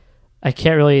really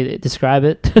describe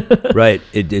it. Right.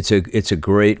 It's a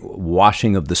great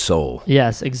washing of the soul.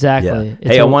 Yes, exactly. Yeah.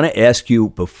 Hey, I want to ask you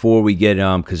before we get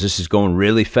because this is going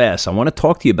really fast. I want to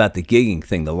talk to you about the gigging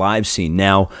thing, the live scene.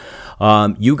 Now,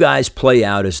 you guys play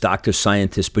out as Dr.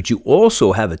 Scientists, but you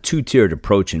also have a two-tiered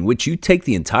approach in which you take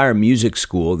the entire music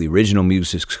school, the original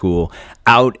music school,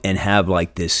 out and have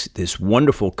like this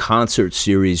wonderful concert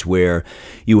series where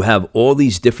you have all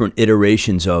these different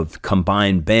iterations of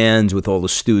combined bands with all the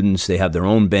students. They have their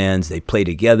own bands. They play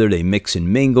together. They mix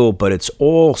and mingle, but it's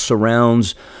all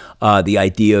surrounds the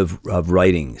idea of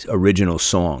writing original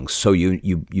songs. So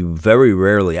you very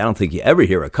rarely, I don't think you ever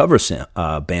hear a cover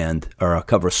band or a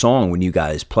cover song when you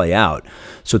guys play out.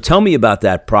 So tell me about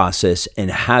that process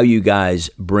and how you guys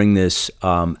bring this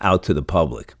out to the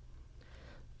public.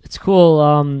 It's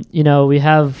cool. You know, we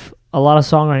have a lot of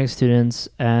songwriting students,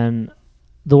 and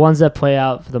the ones that play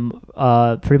out for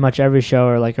the pretty much every show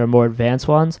are like our more advanced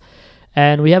ones.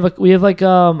 And we have like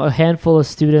a handful of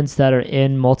students that are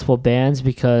in multiple bands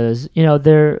because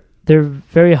they're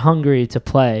very hungry to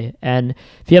play. And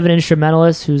if you have an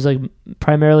instrumentalist who's like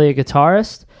primarily a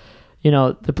guitarist,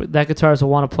 that guitarist will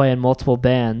want to play in multiple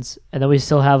bands. And then we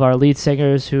still have our lead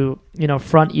singers who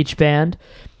front each band.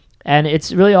 And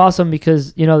it's really awesome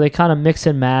because they kind of mix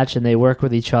and match and they work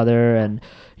with each other. And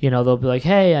they'll be like,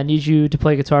 hey, I need you to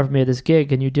play guitar for me at this gig.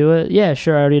 Can you do it? Yeah,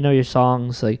 sure. I already know your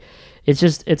songs. Like,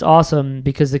 it's awesome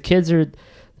because the kids are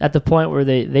at the point where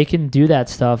they can do that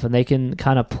stuff and they can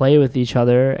kind of play with each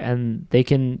other and they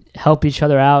can help each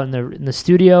other out in the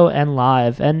studio and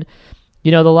live. And,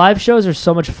 the live shows are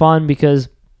so much fun because,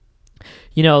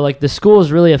 like the school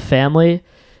is really a family.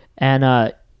 And,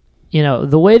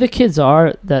 the way the kids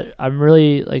are that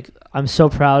I'm so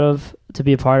proud of to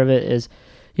be a part of it is,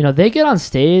 they get on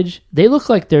stage, they look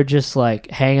like they're just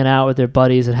like hanging out with their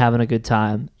buddies and having a good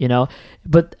time,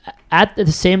 but at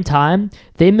the same time,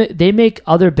 they make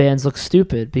other bands look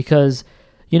stupid because,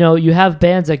 you have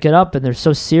bands that get up and they're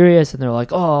so serious and they're like,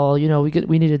 oh,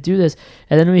 we need to do this.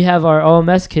 And then we have our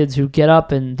OMS kids who get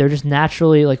up and they're just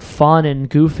naturally like fun and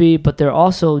goofy, but they're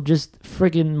also just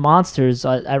freaking monsters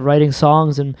at writing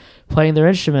songs and playing their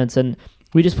instruments. And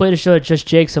we just played a show at Just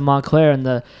Jake's in Montclair, and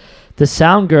the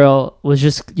sound girl was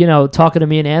just, talking to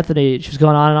me and Anthony. She was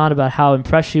going on and on about how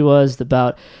impressed she was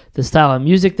about the style of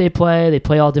music they play. They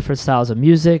play all different styles of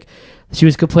music. She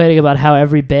was complaining about how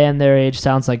every band their age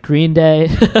sounds like Green Day.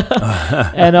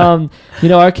 And,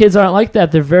 our kids aren't like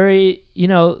that. They're very,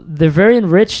 they're very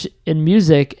enriched in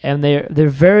music, and they're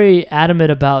very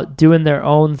adamant about doing their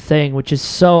own thing, which is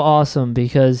so awesome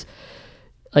because,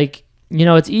 like,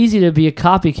 it's easy to be a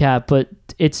copycat, but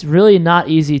it's really not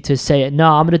easy to say,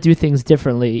 no, I'm going to do things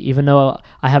differently, even though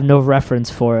I have no reference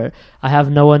for it. I have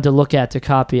no one to look at to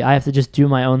copy. I have to just do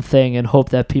my own thing and hope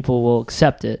that people will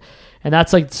accept it. And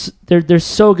that's like, they're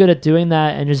so good at doing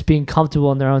that and just being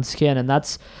comfortable in their own skin. And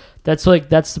that's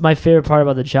my favorite part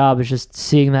about the job, is just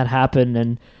seeing that happen,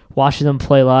 and watching them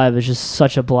play live is just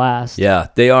such a blast. Yeah,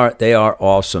 they are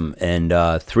awesome. And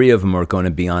 3 of them are going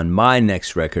to be on my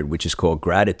next record, which is called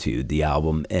Gratitude, the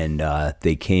album. And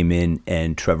they came in,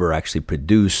 and Trevor actually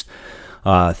produced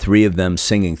 3 of them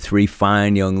singing. 3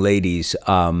 fine young ladies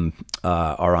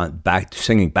are on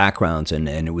singing backgrounds, and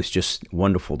it was just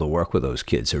wonderful to work with those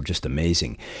kids. They're just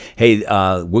amazing. Hey,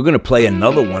 we're going to play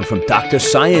another one from Dr.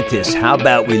 Scientist. How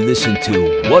about we listen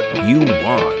to What You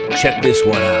Want? Check this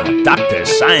one out. Dr.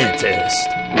 Scientist.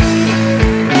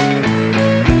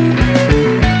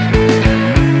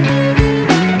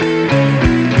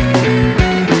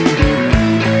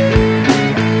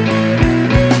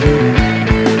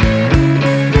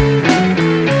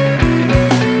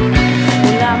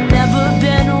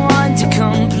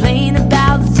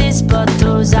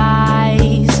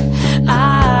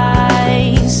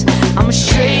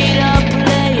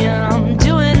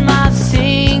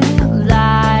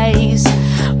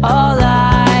 All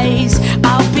eyes,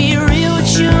 I'll be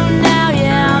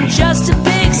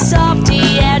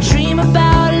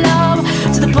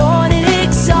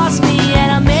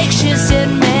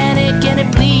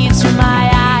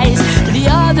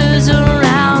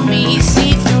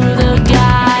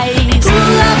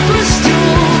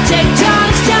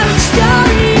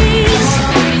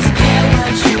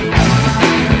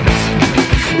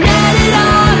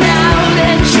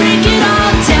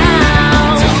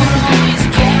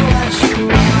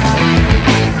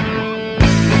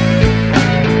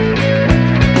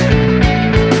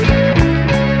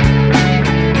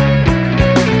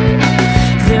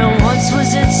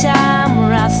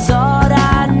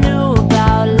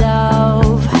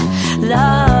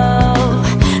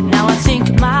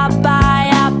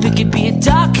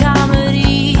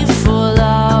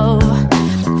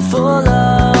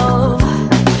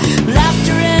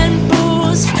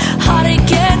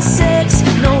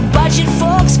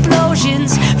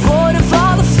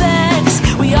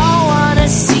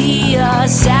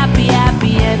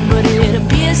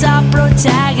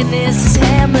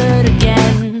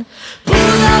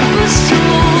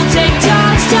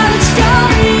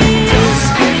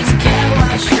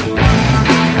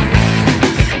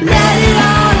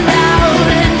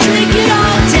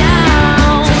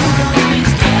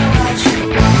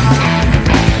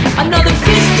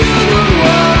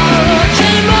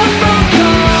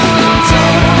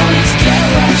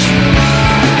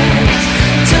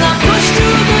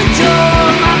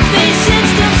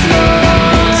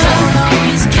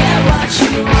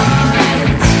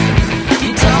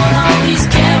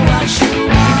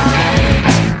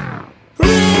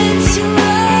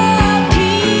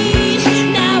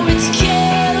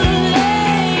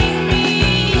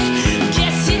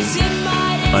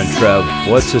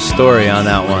What's the story on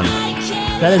that one?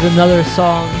 That is another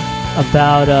song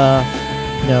about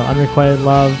unrequited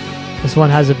love. This one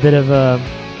has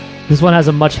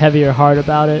a much heavier heart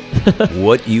about it.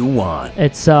 What you want.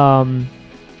 It's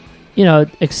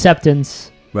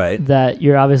acceptance, right, that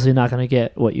you're obviously not going to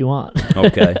get what you want.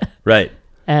 Okay. Right.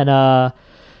 And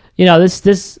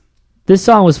this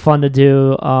song was fun to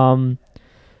do.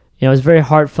 It was a very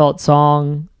heartfelt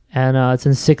song, and it's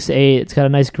in 6/8. It's got a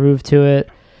nice groove to it.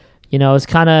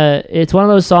 It's one of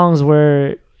those songs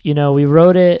where, we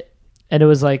wrote it and it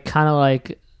was like kind of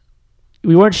like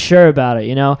we weren't sure about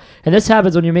it, And this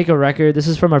happens when you make a record. This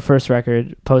is from our first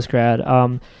record, post grad.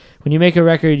 When you make a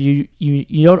record, you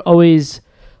don't always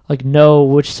like know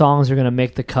which songs are gonna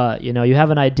make the cut. You have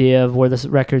an idea of where this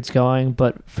record's going,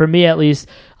 but for me at least,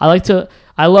 I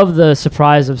love the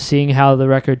surprise of seeing how the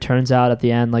record turns out at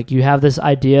the end. Like, you have this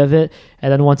idea of it,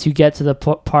 and then once you get to the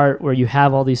part where you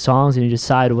have all these songs and you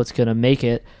decide what's gonna make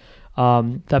it,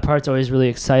 that part's always really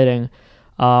exciting.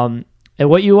 And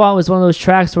What You Want was one of those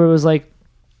tracks where it was like,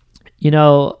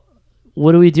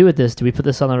 what do we do with this? Do we put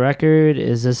this on the record?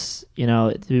 Is this,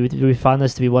 do we find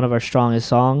this to be one of our strongest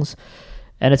songs?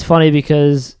 And it's funny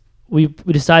because we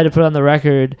decided to put it on the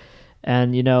record,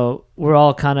 and we were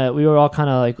all kind of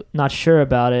like not sure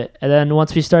about it. And then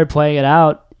once we started playing it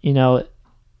out, the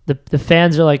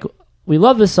fans are like, we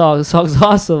love this song. This song's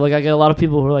awesome. Like, I get a lot of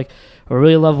people who are like, I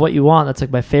really love What You Want. That's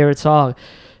like my favorite song.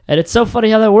 And it's so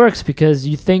funny how that works, because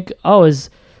you think,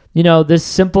 this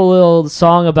simple little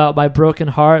song about my broken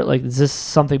heart, like, is this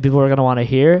something people are going to want to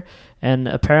hear? And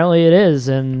apparently it is.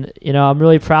 And, I'm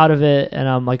really proud of it. And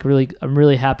I'm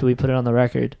really happy we put it on the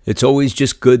record. It's always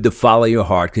just good to follow your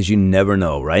heart, because you never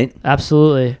know, right?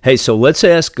 Absolutely. Hey, so let's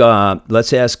ask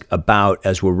about,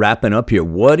 as we're wrapping up here,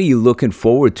 what are you looking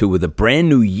forward to with a brand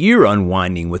new year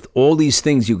unwinding with all these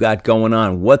things you got going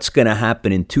on? What's going to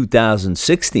happen in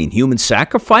 2016? Human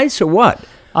sacrifice or what?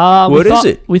 What is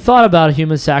it? We thought about a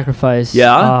human sacrifice.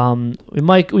 Yeah. We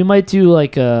might do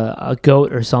like a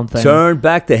goat or something. Turn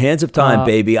back the hands of time,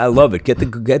 baby. I love it. Get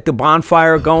the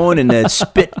bonfire going and the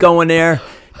spit going there.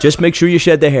 Just make sure you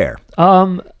shed the hair.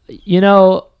 I'm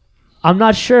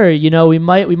not sure. We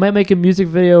might make a music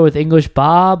video with English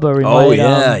Bob, or we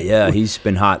might. Yeah. He's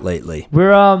been hot lately.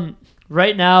 We're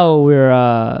right now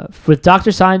we're with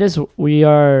Dr. Scientist. We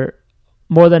are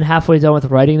more than halfway done with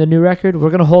writing the new record. We're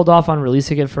going to hold off on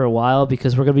releasing it for a while,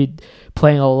 because we're going to be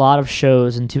playing a lot of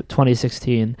shows in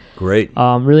 2016. Great.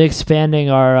 Really expanding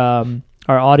our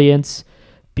audience,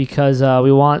 because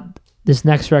we want this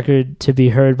next record to be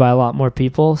heard by a lot more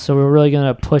people. So we're really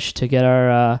going to push to get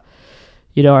our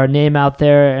name out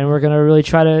there, and we're going to really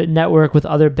try to network with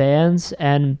other bands.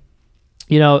 And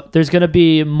there's going to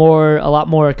be a lot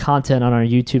more content on our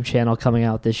YouTube channel coming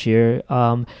out this year.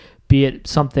 Be it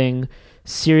something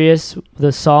serious,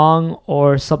 the song,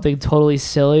 or something totally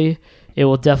silly, it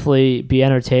will definitely be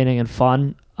entertaining and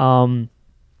fun. And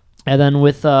then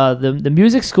with the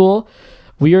music school,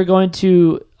 we are going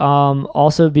to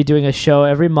also be doing a show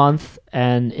every month.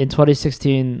 And in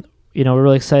 2016, we're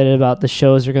really excited about the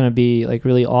shows. Are going to be like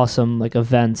really awesome, like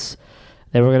events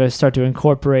that we're going to start to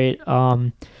incorporate.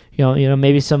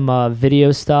 Maybe some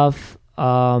video stuff.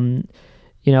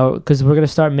 Because we're going to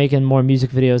start making more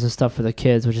music videos and stuff for the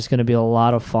kids, which is going to be a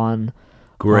lot of fun.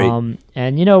 Great. And,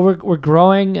 we're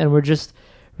growing, and we're just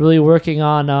really working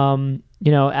on,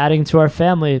 adding to our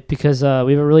family, because we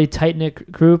have a really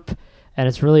tight-knit group, and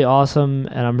it's really awesome.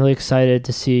 And I'm really excited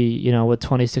to see, what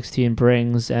 2016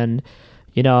 brings. And,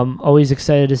 I'm always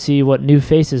excited to see what new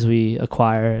faces we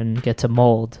acquire and get to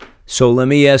mold. So let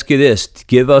me ask you this: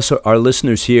 give us, our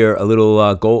listeners here, a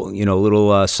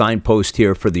little signpost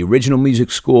here for the Original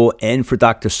Music School and for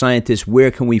Dr. Scientist.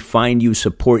 Where can we find you,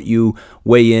 support you,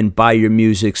 weigh in, buy your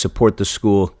music, support the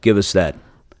school? Give us that.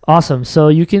 Awesome. So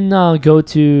you can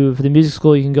for the music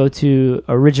school, you can go to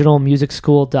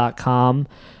originalmusicschool.com.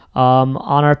 On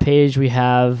our page, we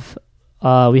have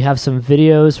some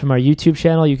videos from our YouTube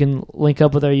channel. You can link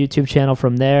up with our YouTube channel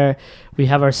from there. We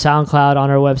have our SoundCloud on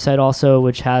our website also,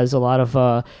 which has a lot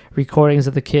of recordings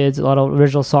of the kids, a lot of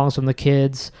original songs from the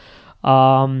kids. If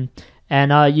you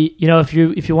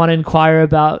want to inquire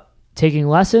about taking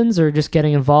lessons or just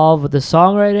getting involved with the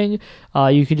songwriting,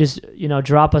 you can just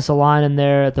drop us a line in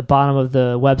there at the bottom of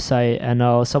the website,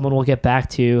 and someone will get back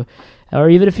to you. Or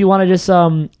even if you want to just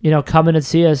come in and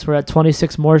see us, we're at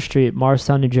 26 Moore Street,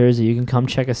 Morristown, New Jersey. You can come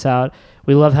check us out.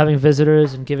 We love having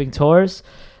visitors and giving tours.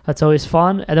 That's always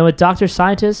fun. And then with Dr.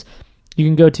 Scientist, you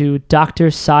can go to Dr.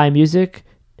 Sci Music,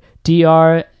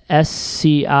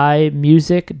 DRSCI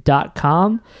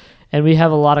music.com. And we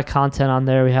have a lot of content on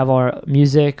there. We have our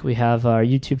music. We have our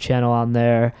YouTube channel on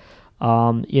there.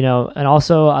 And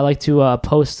also I like to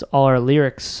post all our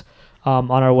lyrics on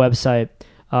our website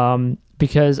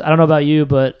because I don't know about you,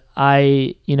 but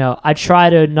I try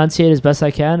to enunciate as best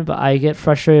I can, but I get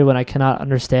frustrated when I cannot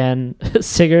understand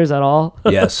singers at all.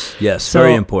 Yes, So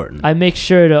very important. I make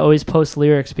sure to always post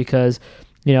lyrics because,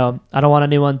 I don't want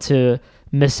anyone to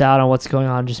miss out on what's going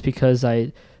on just because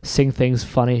I sing things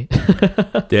funny.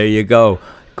 There you go.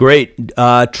 Great.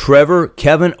 Trevor,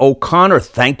 Kevin O'Connor,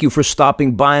 thank you for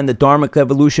stopping by on the Dharmic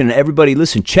Evolution. And everybody,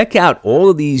 listen, check out all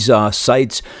of these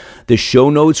sites. The show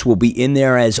notes will be in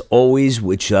there as always,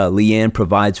 which Leanne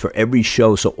provides for every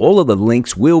show. So all of the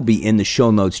links will be in the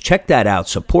show notes. Check that out.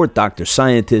 Support Dr.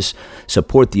 Scientist.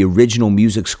 Support the original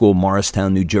music school,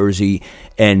 Morristown, New Jersey.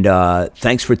 And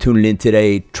thanks for tuning in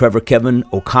today. Trevor, Kevin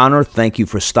O'Connor, thank you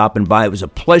for stopping by. It was a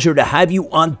pleasure to have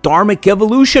you on Dharmic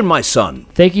Evolution, my son.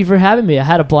 Thank you for having me. I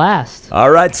had a blast.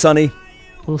 All right, Sonny.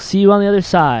 We'll see you on the other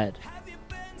side.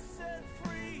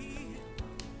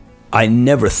 I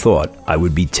never thought I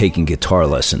would be taking guitar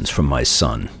lessons from my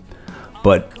son.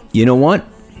 But you know what?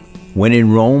 When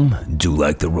in Rome, do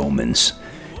like the Romans.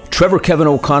 Trevor Kevin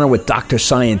O'Connor with Dr.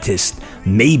 Scientist.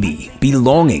 Maybe.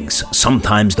 Belongings.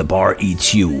 Sometimes the bar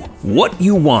eats you. What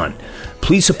you want.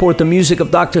 Please support the music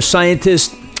of Dr.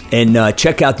 Scientist. And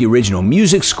check out the original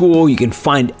music school. You can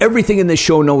find everything in the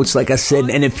show notes, like I said.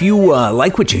 And if you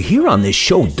like what you hear on this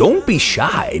show, don't be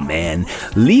shy, man.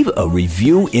 Leave a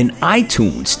review in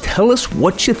iTunes. Tell us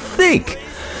what you think.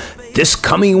 This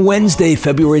coming Wednesday,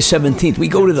 February 17th, we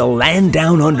go to the land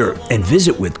down under and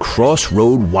visit with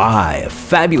Crossroad Y, a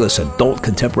fabulous adult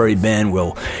contemporary band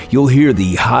where you'll hear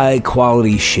the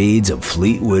high-quality shades of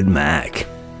Fleetwood Mac.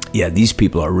 Yeah, these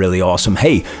people are really awesome.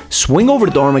 Hey, swing over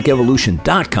to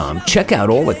dharmicevolution.com. Check out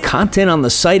all the content on the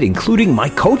site, including my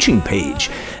coaching page.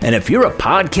 And if you're a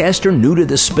podcaster new to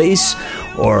the space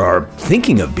or are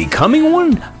thinking of becoming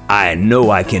one, I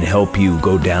know I can help you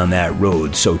go down that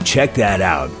road, so check that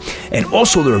out. And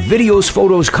also there are videos,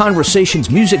 photos, conversations,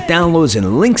 music downloads,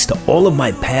 and links to all of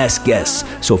my past guests.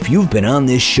 So if you've been on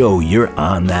this show, you're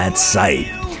on that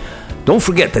site. Don't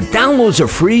forget, the downloads are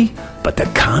free, but the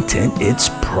content, it's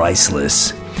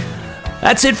priceless.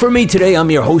 That's it for me today.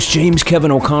 I'm your host, James Kevin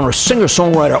O'Connor,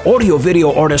 singer-songwriter,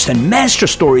 audio-video artist, and master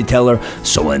storyteller.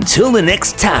 So until the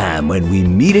next time when we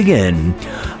meet again,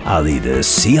 I'll either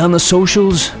see you on the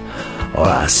socials or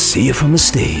I'll see you from the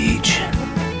stage.